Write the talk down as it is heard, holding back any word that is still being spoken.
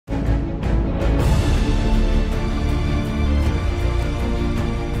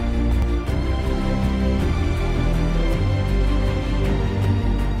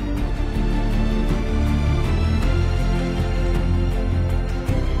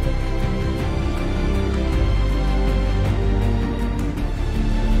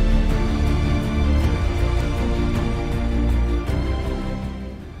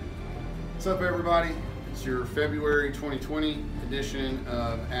February 2020 edition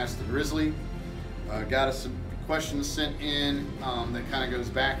of Ask the Grizzly. Got us some questions sent in that kind of goes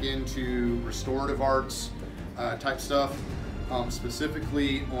back into restorative arts type stuff,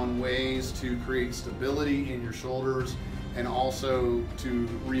 specifically on ways to create stability in your shoulders and also to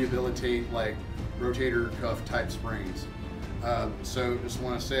rehabilitate like rotator cuff type sprains. So just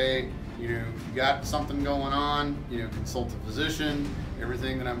want to say, if you got something going on, consult a physician.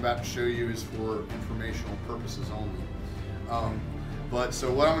 Everything that I'm about to show you is for informational purposes only.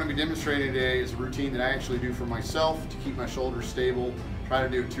 So what I'm going to be demonstrating today is a routine that I actually do for myself to keep my shoulders stable. Try to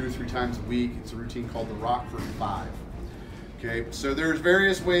do it 2 or 3 times a week. It's a routine called the Rockford 5. Okay, so there's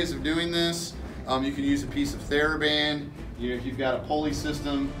various ways of doing this. You can use a piece of TheraBand. If you've got a pulley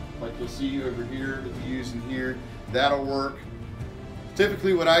system, like you'll see over here that we use in here, that'll work.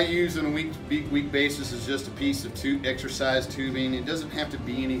 Typically what I use on a week basis is just a piece of exercise tubing. It doesn't have to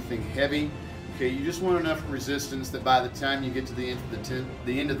be anything heavy. Okay, you just want enough resistance that by the time you get to the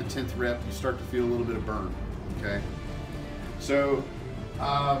end of the 10th rep, you start to feel a little bit of burn. Okay, so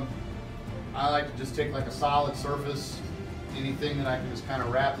I like to just take like a solid surface, anything that I can just kind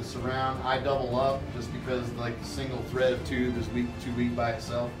of wrap this around. I double up just because like the single thread of tube is too weak by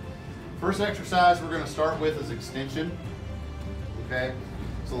itself. First exercise we're going to start with is extension. Okay,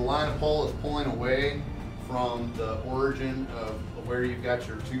 so the line of pull is pulling away from the origin of where you've got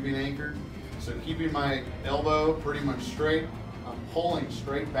your tubing anchored. So keeping my elbow pretty much straight, I'm pulling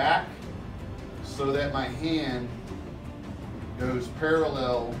straight back so that my hand goes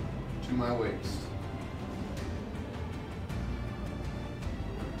parallel to my waist.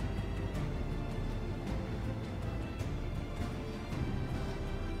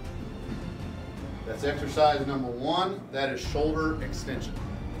 That's exercise number 1. That is shoulder extension.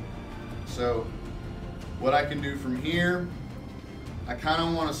 So what I can do from here, I kind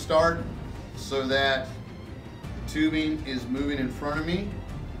of want to start so that the tubing is moving in front of me.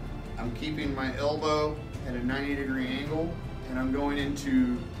 I'm keeping my elbow at a 90-degree angle and I'm going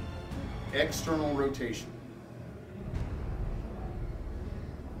into external rotation.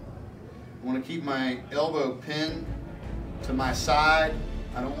 I want to keep my elbow pinned to my side.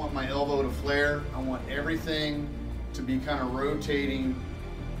 I don't want my elbow to flare. I want everything to be kind of rotating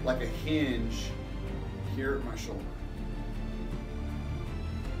like a hinge here at my shoulder.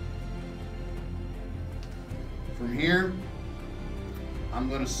 From here, I'm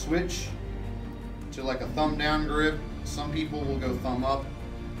going to switch to like a thumb down grip. Some people will go thumb up.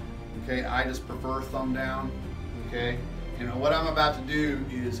 Okay, I just prefer thumb down. Okay, and what I'm about to do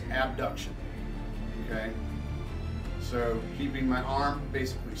is abduction. Okay. So keeping my arm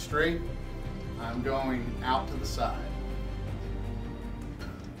basically straight, I'm going out to the side.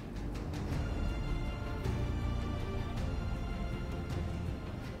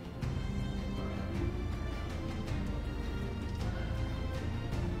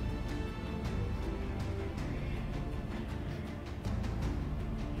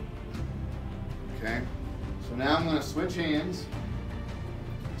 Okay, so now I'm going to switch hands.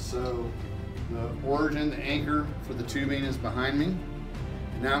 So the origin, the anchor for the tubing is behind me.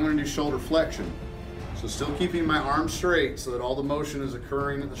 Now I'm going to do shoulder flexion. So still keeping my arm straight so that all the motion is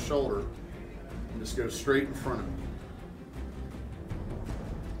occurring at the shoulder. And just go straight in front of me.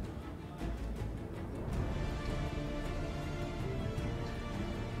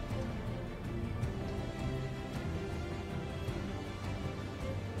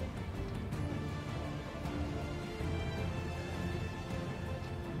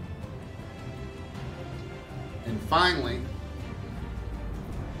 And finally,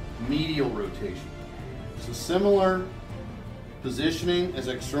 medial rotation. So similar positioning as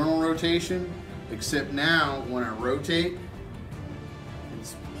external rotation, except now when I rotate,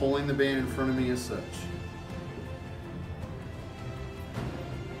 it's pulling the band in front of me as such.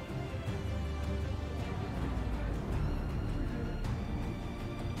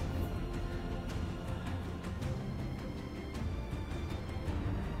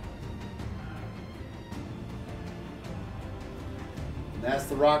 That's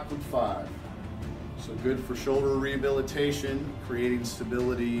the Rockford 5. So good for shoulder rehabilitation, creating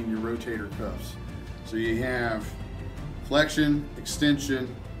stability in your rotator cuffs. So you have flexion,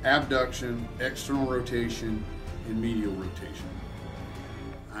 extension, abduction, external rotation, and medial rotation.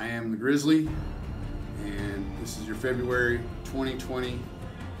 I am the Grizzly, and this is your February 2020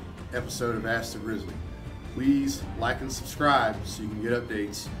 episode of Ask the Grizzly. Please like and subscribe so you can get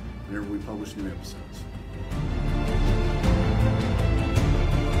updates whenever we publish new episodes.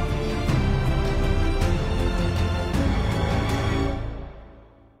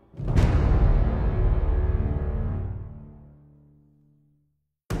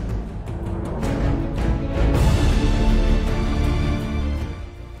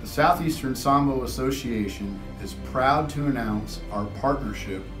 Southeastern Sambo Association is proud to announce our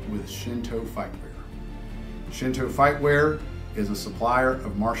partnership with Shinto Fightwear. Shinto Fightwear is a supplier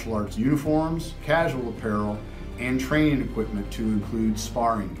of martial arts uniforms, casual apparel, and training equipment to include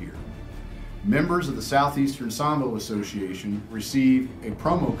sparring gear. Members of the Southeastern Sambo Association receive a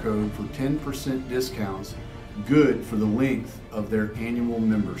promo code for 10% discounts good for the length of their annual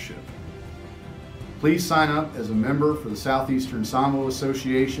membership. Please sign up as a member for the Southeastern Sambo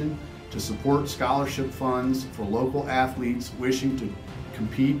Association to support scholarship funds for local athletes wishing to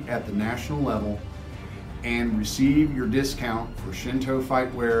compete at the national level, and receive your discount for Shinto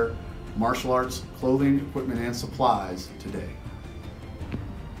Fightwear martial arts clothing, equipment, and supplies today.